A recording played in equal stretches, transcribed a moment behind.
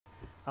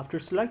After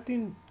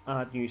selecting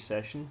Add New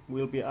Session, we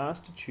will be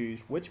asked to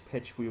choose which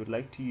pitch we would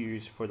like to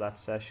use for that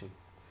session.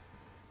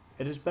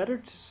 It is better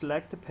to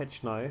select the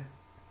pitch now.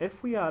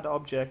 If we add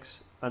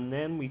objects and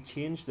then we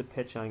change the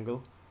pitch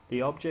angle,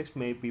 the objects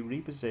may be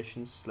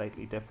repositioned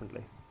slightly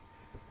differently.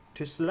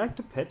 To select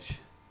a pitch,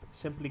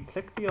 simply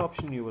click the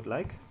option you would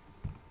like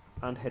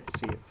and hit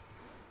Save.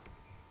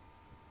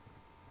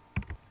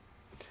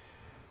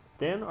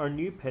 Then our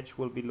new pitch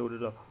will be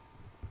loaded up.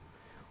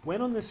 When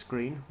on this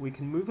screen, we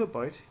can move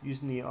about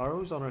using the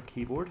arrows on our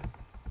keyboard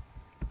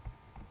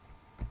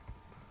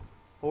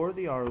or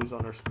the arrows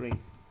on our screen.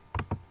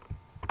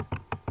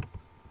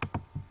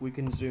 We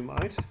can zoom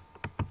out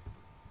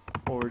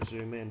or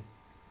zoom in.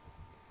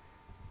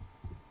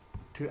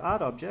 To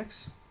add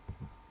objects,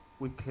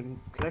 we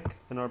can click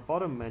in our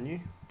bottom menu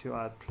to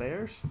add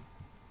players,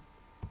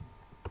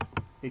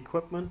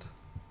 equipment,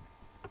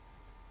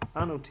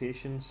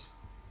 annotations,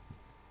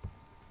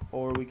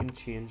 or we can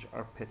change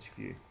our pitch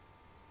view.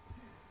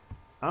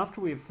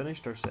 After we have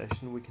finished our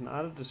session, we can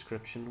add a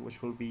description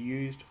which will be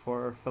used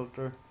for our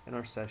filter in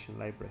our session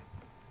library.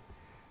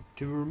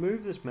 To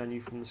remove this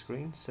menu from the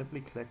screen,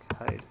 simply click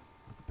Hide.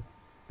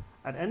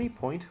 At any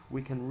point,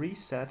 we can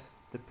reset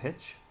the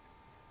pitch,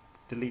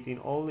 deleting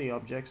all the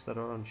objects that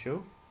are on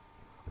show,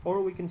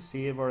 or we can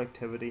save our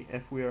activity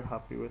if we are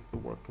happy with the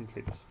work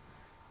completed.